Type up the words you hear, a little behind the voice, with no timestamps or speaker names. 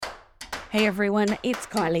Hey everyone, it's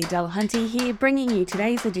Kylie Dulhunty here, bringing you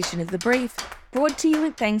today's edition of The Brief, brought to you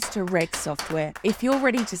with thanks to Rex Software. If you're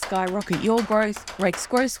ready to skyrocket your growth, Rex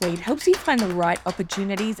Growth Suite helps you find the right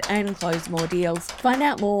opportunities and close more deals. Find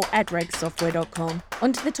out more at rexsoftware.com.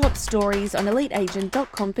 On to the top stories on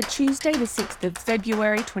eliteagent.com for Tuesday the 6th of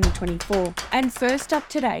February 2024. And first up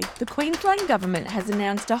today, the Queensland Government has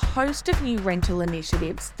announced a host of new rental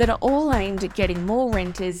initiatives that are all aimed at getting more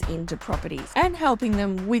renters into properties and helping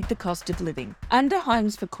them with the cost of living. Under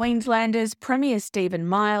Homes for Queenslanders, Premier Stephen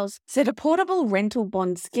Miles said a portable rental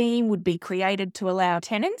bond scheme would be created to allow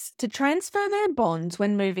tenants to transfer their bonds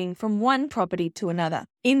when moving from one property to another.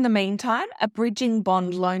 In the meantime, a bridging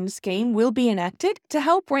bond loan scheme will be enacted to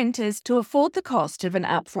help renters to afford the cost of an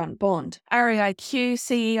upfront bond. REIQ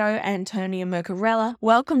CEO Antonia Mercarella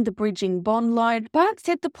welcomed the bridging bond loan, but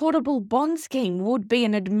said the portable bond scheme would be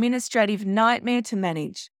an administrative nightmare to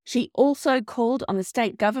manage. She also called on the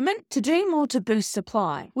state government to do more to boost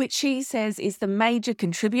supply, which she says is the major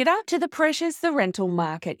contributor to the pressures the rental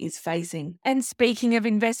market is facing. And speaking of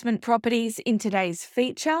investment properties, in today's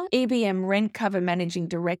feature, EBM Rent Cover Managing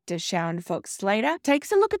Director Sharon Fox-Slater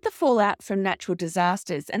takes a look at the fallout from natural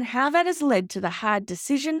disasters and how that has led to the hard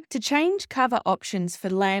decision to change cover options for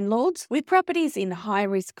landlords with properties in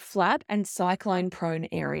high-risk flood and cyclone-prone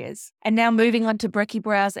areas. And now moving on to Brecky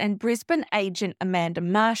Browse and Brisbane agent Amanda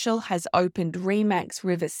Marshall has opened Remax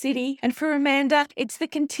River City, and for Amanda, it's the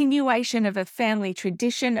continuation of a family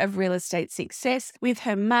tradition of real estate success with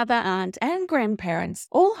her mother, aunt and grandparents,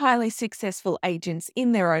 all highly successful agents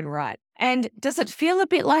in their own right. And does it feel a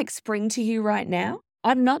bit like spring to you right now?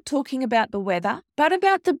 I'm not talking about the weather, but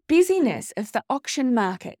about the busyness of the auction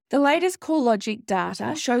market. The latest CoreLogic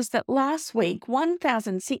data shows that last week,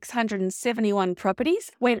 1,671 properties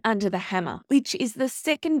went under the hammer, which is the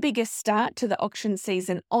second biggest start to the auction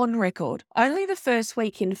season on record. Only the first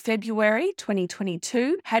week in February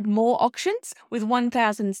 2022 had more auctions, with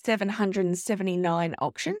 1,779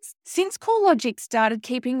 auctions, since CoreLogic started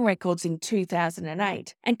keeping records in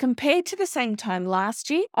 2008. And compared to the same time last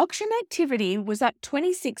year, auction activity was up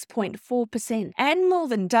 26.4% and more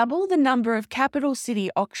than double the number of capital city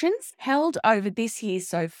auctions held over this year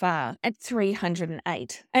so far at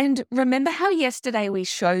 308. And remember how yesterday we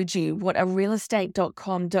showed you what a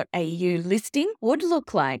realestate.com.au listing would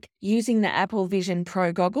look like using the Apple Vision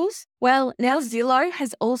Pro goggles? Well, now Zillow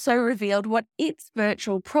has also revealed what its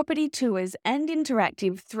virtual property tours and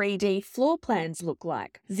interactive 3D floor plans look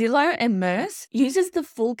like. Zillow Immerse uses the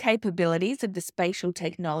full capabilities of the spatial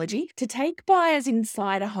technology to take buyers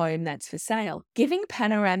inside a home that's for sale, giving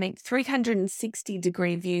panoramic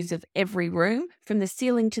 360-degree views of every room from the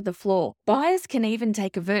ceiling to the floor. Buyers can even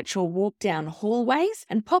take a virtual walk down hallways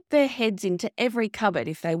and pop their heads into every cupboard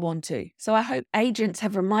if they want to. So I hope agents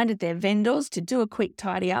have reminded their vendors to do a quick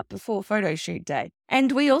tidy up before photo shoot day.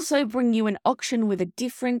 And we also bring you an auction with a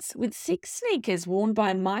difference with 6 sneakers worn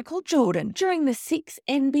by Michael Jordan during the 6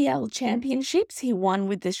 NBL championships he won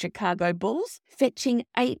with the Chicago Bulls, fetching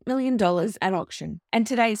 $8 million at auction. And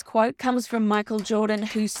today's quote comes from Michael Jordan,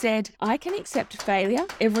 who said, "I can accept failure.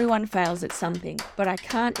 Everyone fails at something, but I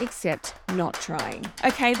can't accept not trying."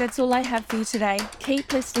 Okay, that's all I have for you today.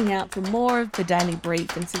 Keep listening out for more of the Daily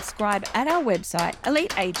Brief and subscribe at our website,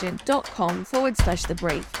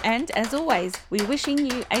 eliteagent.com/thebrief. And as always, we wishing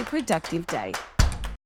you a productive day.